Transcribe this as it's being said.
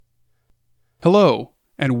Hello,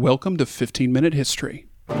 and welcome to 15-Minute History.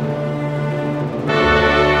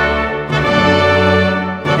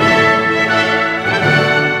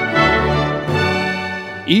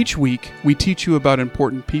 Each week, we teach you about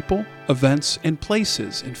important people, events, and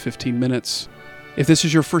places in 15 minutes. If this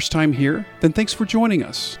is your first time here, then thanks for joining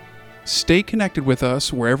us. Stay connected with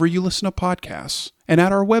us wherever you listen to podcasts and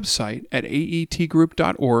at our website at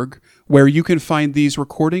aetgroup.org, where you can find these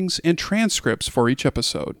recordings and transcripts for each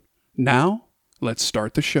episode. Now, let's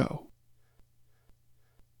start the show.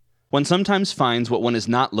 One sometimes finds what one is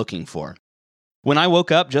not looking for. When I woke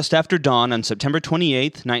up just after dawn on September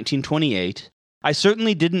 28, 1928, I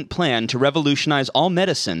certainly didn't plan to revolutionize all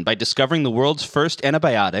medicine by discovering the world's first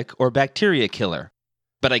antibiotic or bacteria killer.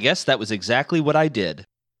 But I guess that was exactly what I did.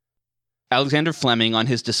 Alexander Fleming on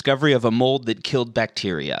his discovery of a mold that killed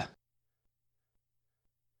bacteria.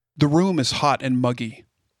 The room is hot and muggy.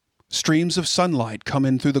 Streams of sunlight come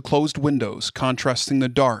in through the closed windows, contrasting the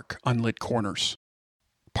dark, unlit corners.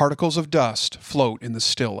 Particles of dust float in the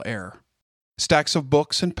still air. Stacks of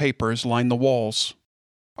books and papers line the walls.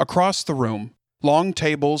 Across the room, long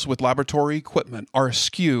tables with laboratory equipment are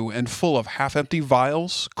askew and full of half-empty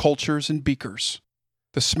vials, cultures, and beakers.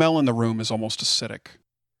 The smell in the room is almost acidic.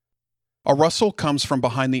 A rustle comes from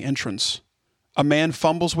behind the entrance. A man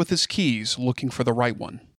fumbles with his keys, looking for the right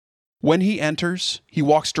one. When he enters, he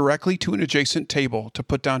walks directly to an adjacent table to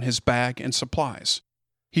put down his bag and supplies.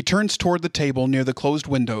 He turns toward the table near the closed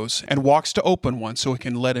windows and walks to open one so he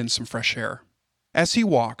can let in some fresh air. As he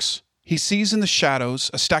walks, he sees in the shadows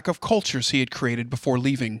a stack of cultures he had created before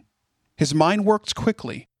leaving. His mind works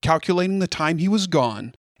quickly, calculating the time he was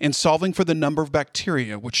gone and solving for the number of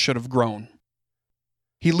bacteria which should have grown.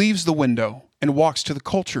 He leaves the window and walks to the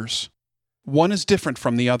cultures. One is different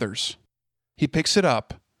from the others. He picks it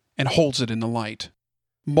up and holds it in the light.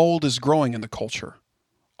 Mold is growing in the culture.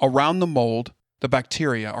 Around the mold, the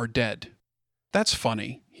bacteria are dead. "That's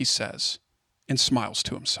funny," he says, and smiles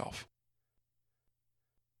to himself.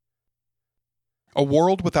 A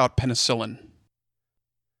world without penicillin.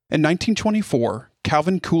 In 1924,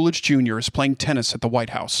 Calvin Coolidge Jr. is playing tennis at the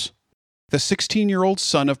White House. The 16-year-old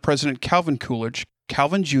son of President Calvin Coolidge,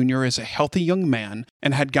 Calvin Jr. is a healthy young man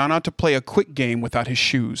and had gone out to play a quick game without his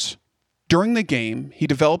shoes. During the game, he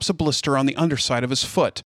develops a blister on the underside of his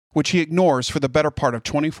foot, which he ignores for the better part of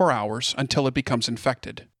 24 hours until it becomes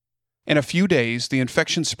infected. In a few days, the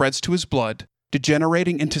infection spreads to his blood,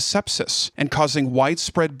 degenerating into sepsis and causing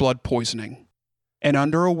widespread blood poisoning. And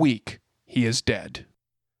under a week, he is dead.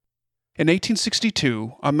 In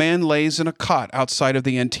 1862, a man lays in a cot outside of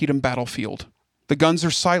the Antietam battlefield. The guns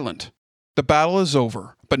are silent. The battle is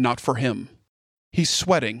over, but not for him. He's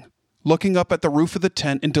sweating, looking up at the roof of the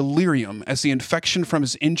tent in delirium as the infection from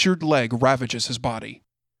his injured leg ravages his body.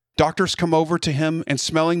 Doctors come over to him and,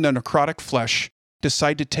 smelling the necrotic flesh,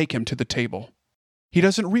 decide to take him to the table. He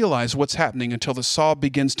doesn't realize what's happening until the saw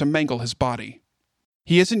begins to mangle his body.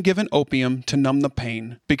 He isn't given opium to numb the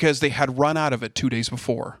pain because they had run out of it 2 days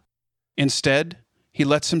before. Instead, he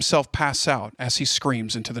lets himself pass out as he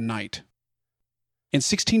screams into the night. In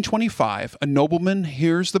 1625, a nobleman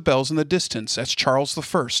hears the bells in the distance as Charles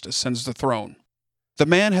I ascends the throne. The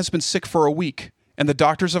man has been sick for a week, and the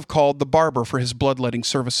doctors have called the barber for his bloodletting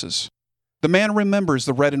services. The man remembers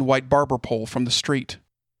the red and white barber pole from the street.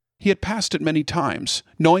 He had passed it many times,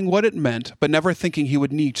 knowing what it meant, but never thinking he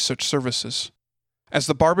would need such services. As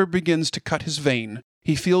the barber begins to cut his vein,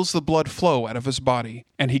 he feels the blood flow out of his body,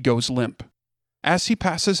 and he goes limp. As he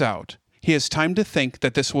passes out, he has time to think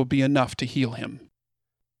that this will be enough to heal him.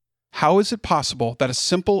 How is it possible that a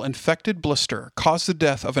simple infected blister caused the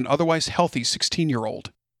death of an otherwise healthy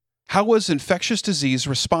 16-year-old? How was infectious disease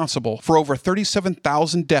responsible for over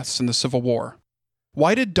 37,000 deaths in the Civil War?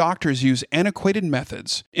 Why did doctors use antiquated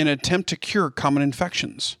methods in an attempt to cure common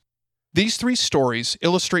infections? These three stories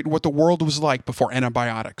illustrate what the world was like before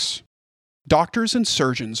antibiotics. Doctors and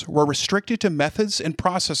surgeons were restricted to methods and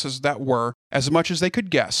processes that were, as much as they could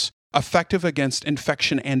guess, effective against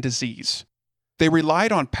infection and disease. They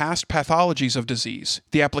relied on past pathologies of disease,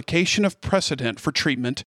 the application of precedent for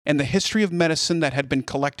treatment, and the history of medicine that had been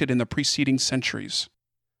collected in the preceding centuries.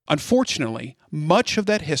 Unfortunately, much of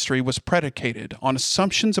that history was predicated on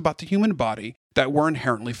assumptions about the human body that were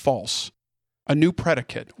inherently false. A new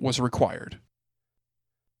predicate was required.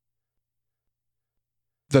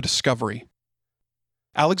 The discovery.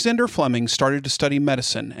 Alexander Fleming started to study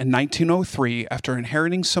medicine in 1903 after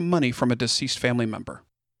inheriting some money from a deceased family member.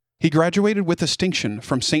 He graduated with distinction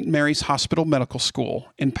from St. Mary's Hospital Medical School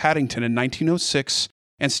in Paddington in 1906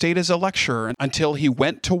 and stayed as a lecturer until he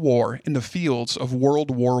went to war in the fields of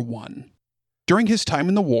World War I. During his time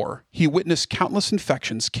in the war, he witnessed countless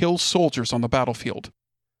infections kill soldiers on the battlefield.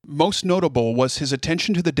 Most notable was his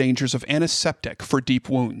attention to the dangers of antiseptic for deep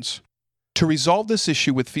wounds. To resolve this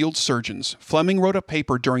issue with field surgeons, Fleming wrote a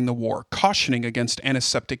paper during the war cautioning against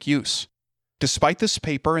antiseptic use. Despite this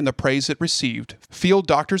paper and the praise it received, field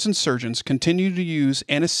doctors and surgeons continued to use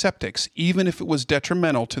antiseptics even if it was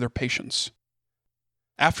detrimental to their patients.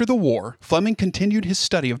 After the war, Fleming continued his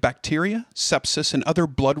study of bacteria, sepsis, and other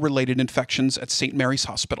blood-related infections at St. Mary's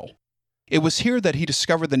Hospital. It was here that he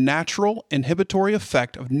discovered the natural inhibitory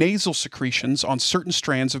effect of nasal secretions on certain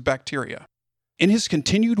strands of bacteria. In his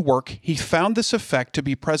continued work, he found this effect to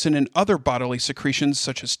be present in other bodily secretions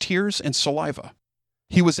such as tears and saliva.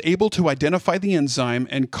 He was able to identify the enzyme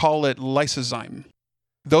and call it lysozyme.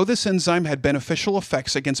 Though this enzyme had beneficial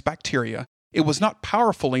effects against bacteria, it was not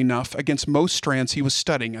powerful enough against most strands he was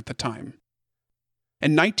studying at the time.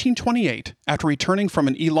 In 1928, after returning from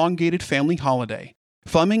an elongated family holiday,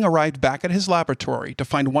 Fleming arrived back at his laboratory to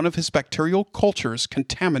find one of his bacterial cultures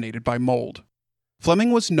contaminated by mold.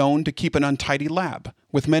 Fleming was known to keep an untidy lab,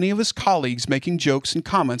 with many of his colleagues making jokes and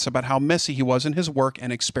comments about how messy he was in his work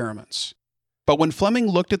and experiments. But when Fleming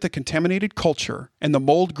looked at the contaminated culture and the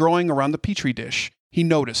mold growing around the petri dish, he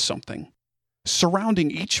noticed something.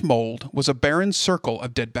 Surrounding each mold was a barren circle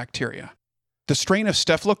of dead bacteria. The strain of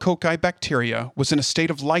Staphylococci bacteria was in a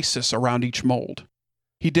state of lysis around each mold.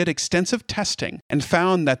 He did extensive testing and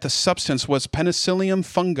found that the substance was Penicillium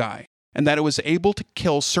fungi and that it was able to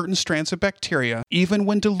kill certain strands of bacteria even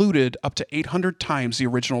when diluted up to 800 times the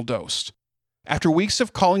original dose. After weeks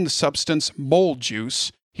of calling the substance mold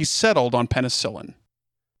juice, he settled on penicillin.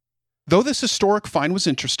 Though this historic find was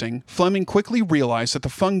interesting, Fleming quickly realized that the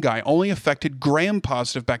fungi only affected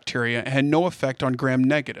gram-positive bacteria and had no effect on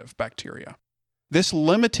gram-negative bacteria. This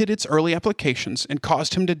limited its early applications and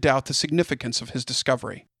caused him to doubt the significance of his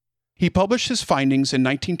discovery. He published his findings in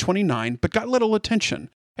 1929 but got little attention,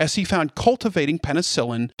 as he found cultivating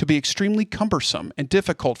penicillin to be extremely cumbersome and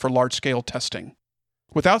difficult for large-scale testing.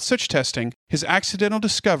 Without such testing, his accidental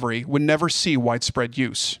discovery would never see widespread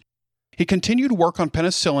use. He continued work on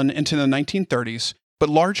penicillin into the 1930s, but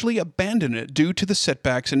largely abandoned it due to the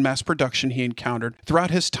setbacks in mass production he encountered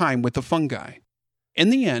throughout his time with the fungi. In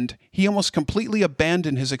the end, he almost completely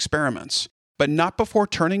abandoned his experiments, but not before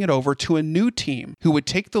turning it over to a new team who would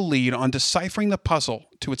take the lead on deciphering the puzzle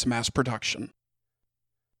to its mass production.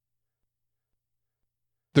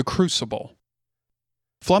 The Crucible.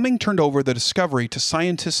 Fleming turned over the discovery to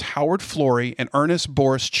scientists Howard Florey and Ernest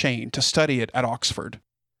Boris Chain to study it at Oxford.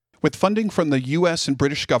 With funding from the US and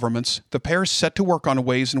British governments, the pair set to work on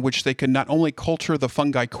ways in which they could not only culture the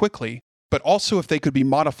fungi quickly, but also if they could be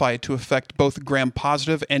modified to affect both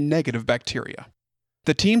gram-positive and negative bacteria.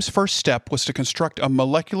 The team's first step was to construct a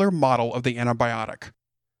molecular model of the antibiotic.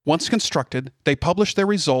 Once constructed, they published their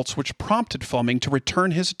results, which prompted Fleming to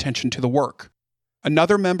return his attention to the work.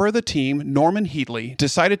 Another member of the team, Norman Heatley,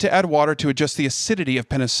 decided to add water to adjust the acidity of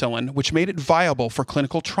penicillin, which made it viable for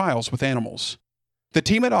clinical trials with animals. The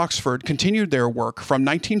team at Oxford continued their work from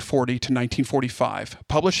 1940 to 1945,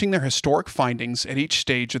 publishing their historic findings at each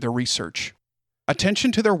stage of their research.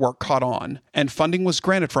 Attention to their work caught on, and funding was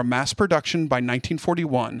granted for mass production by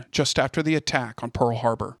 1941, just after the attack on Pearl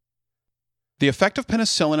Harbor. The effect of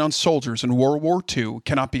penicillin on soldiers in World War II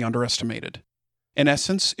cannot be underestimated. In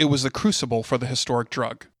essence, it was the crucible for the historic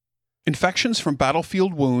drug. Infections from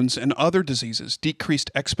battlefield wounds and other diseases decreased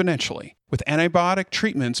exponentially, with antibiotic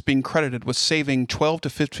treatments being credited with saving 12 to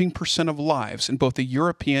 15% of lives in both the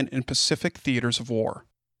European and Pacific theaters of war.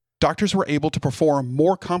 Doctors were able to perform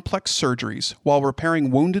more complex surgeries while repairing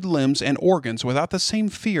wounded limbs and organs without the same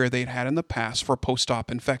fear they had had in the past for post-op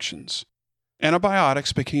infections.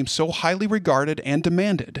 Antibiotics became so highly regarded and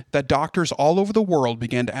demanded that doctors all over the world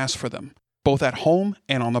began to ask for them, both at home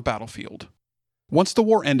and on the battlefield. Once the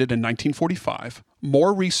war ended in 1945,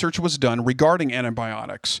 more research was done regarding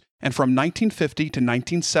antibiotics, and from 1950 to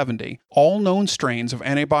 1970, all known strains of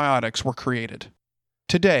antibiotics were created.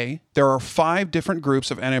 Today, there are 5 different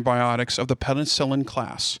groups of antibiotics of the penicillin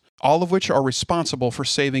class, all of which are responsible for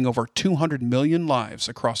saving over 200 million lives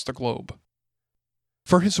across the globe.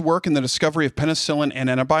 For his work in the discovery of penicillin and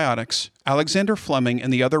antibiotics, Alexander Fleming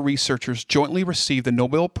and the other researchers jointly received the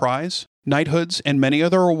Nobel Prize, knighthoods, and many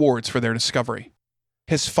other awards for their discovery.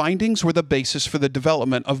 His findings were the basis for the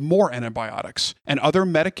development of more antibiotics and other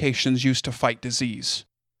medications used to fight disease.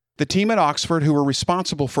 The team at Oxford who were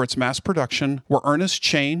responsible for its mass production were Ernest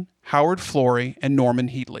Chain, Howard Florey, and Norman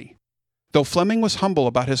Heatley. Though Fleming was humble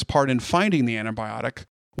about his part in finding the antibiotic,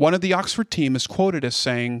 one of the Oxford team is quoted as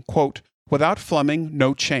saying, quote, "Without Fleming,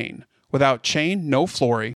 no Chain. Without Chain, no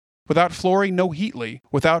Florey. Without Florey, no Heatley.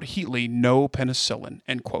 Without Heatley, no penicillin."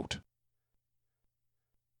 End quote.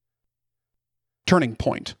 Turning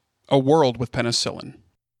point: a world with penicillin.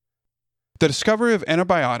 The discovery of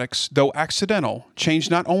antibiotics, though accidental, changed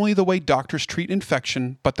not only the way doctors treat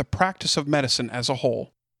infection, but the practice of medicine as a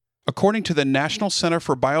whole. According to the National Center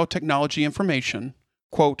for Biotechnology Information,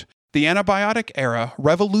 quote, "The antibiotic era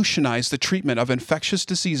revolutionized the treatment of infectious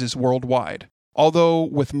diseases worldwide, although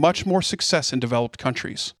with much more success in developed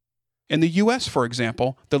countries. In the U.S., for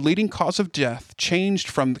example, the leading cause of death changed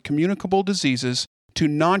from communicable diseases to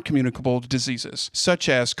non-communicable diseases, such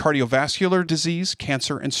as cardiovascular disease,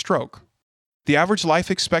 cancer, and stroke. The average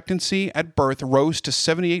life expectancy at birth rose to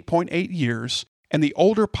 78.8 years, and the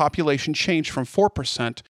older population changed from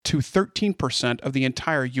 4% to 13% of the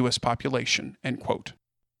entire U.S. population." End quote.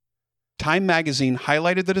 Time magazine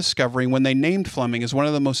highlighted the discovery when they named Fleming as one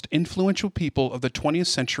of the most influential people of the 20th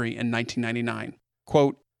century in 1999.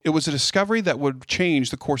 Quote, "It was a discovery that would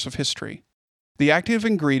change the course of history. The active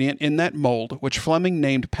ingredient in that mold, which Fleming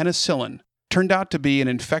named penicillin, turned out to be an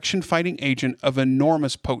infection-fighting agent of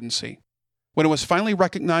enormous potency. When it was finally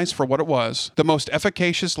recognized for what it was, the most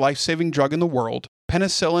efficacious life-saving drug in the world,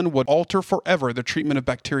 penicillin would alter forever the treatment of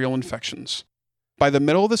bacterial infections. By the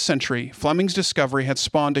middle of the century, Fleming's discovery had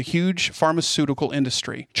spawned a huge pharmaceutical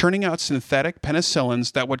industry, churning out synthetic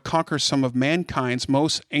penicillins that would conquer some of mankind's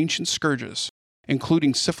most ancient scourges,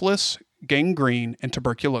 including syphilis, gangrene, and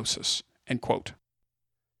tuberculosis." End quote.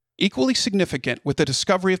 Equally significant with the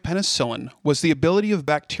discovery of penicillin was the ability of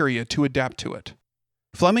bacteria to adapt to it.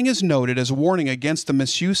 Fleming is noted as warning against the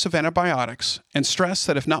misuse of antibiotics and stressed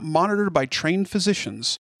that if not monitored by trained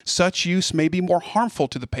physicians, such use may be more harmful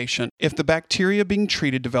to the patient if the bacteria being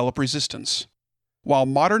treated develop resistance. While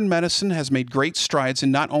modern medicine has made great strides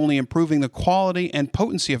in not only improving the quality and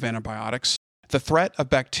potency of antibiotics, the threat of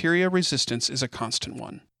bacteria resistance is a constant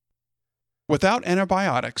one. Without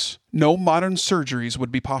antibiotics, no modern surgeries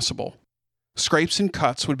would be possible. Scrapes and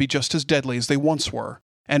cuts would be just as deadly as they once were,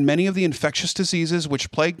 and many of the infectious diseases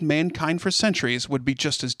which plagued mankind for centuries would be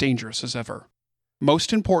just as dangerous as ever.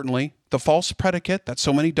 Most importantly, the false predicate that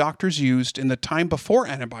so many doctors used in the time before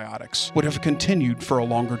antibiotics would have continued for a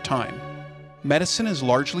longer time. Medicine is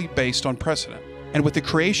largely based on precedent, and with the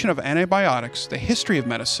creation of antibiotics, the history of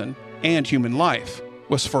medicine and human life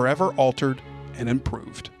was forever altered and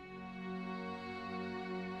improved.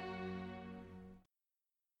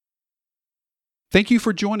 Thank you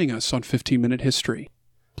for joining us on 15-Minute History.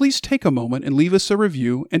 Please take a moment and leave us a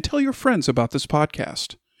review and tell your friends about this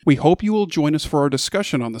podcast. We hope you will join us for our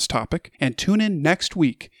discussion on this topic and tune in next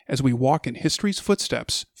week as we walk in history's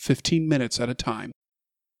footsteps 15 minutes at a time.